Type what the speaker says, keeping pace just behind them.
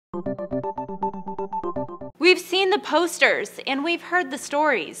We've seen the posters and we've heard the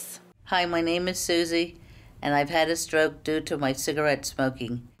stories. Hi, my name is Susie, and I've had a stroke due to my cigarette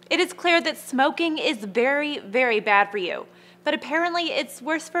smoking. It is clear that smoking is very, very bad for you, but apparently it's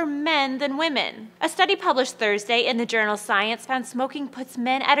worse for men than women. A study published Thursday in the journal Science found smoking puts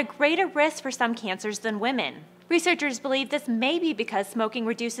men at a greater risk for some cancers than women. Researchers believe this may be because smoking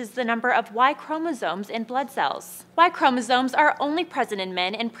reduces the number of Y chromosomes in blood cells. Y chromosomes are only present in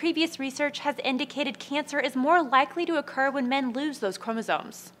men, and previous research has indicated cancer is more likely to occur when men lose those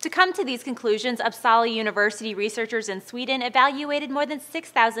chromosomes. To come to these conclusions, Uppsala University researchers in Sweden evaluated more than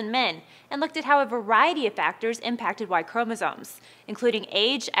 6,000 men and looked at how a variety of factors impacted Y chromosomes, including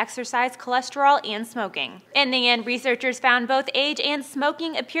age, exercise, cholesterol, and smoking. In the end, researchers found both age and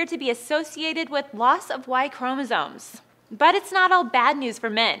smoking appeared to be associated with loss of Y chromosomes. But it's not all bad news for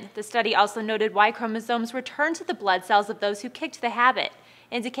men. The study also noted Y chromosomes return to the blood cells of those who kicked the habit,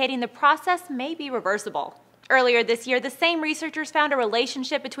 indicating the process may be reversible. Earlier this year, the same researchers found a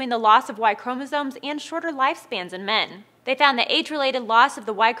relationship between the loss of Y chromosomes and shorter lifespans in men. They found that age-related loss of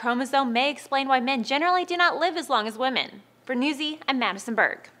the Y chromosome may explain why men generally do not live as long as women. For Newsy, I'm Madison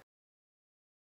Berg.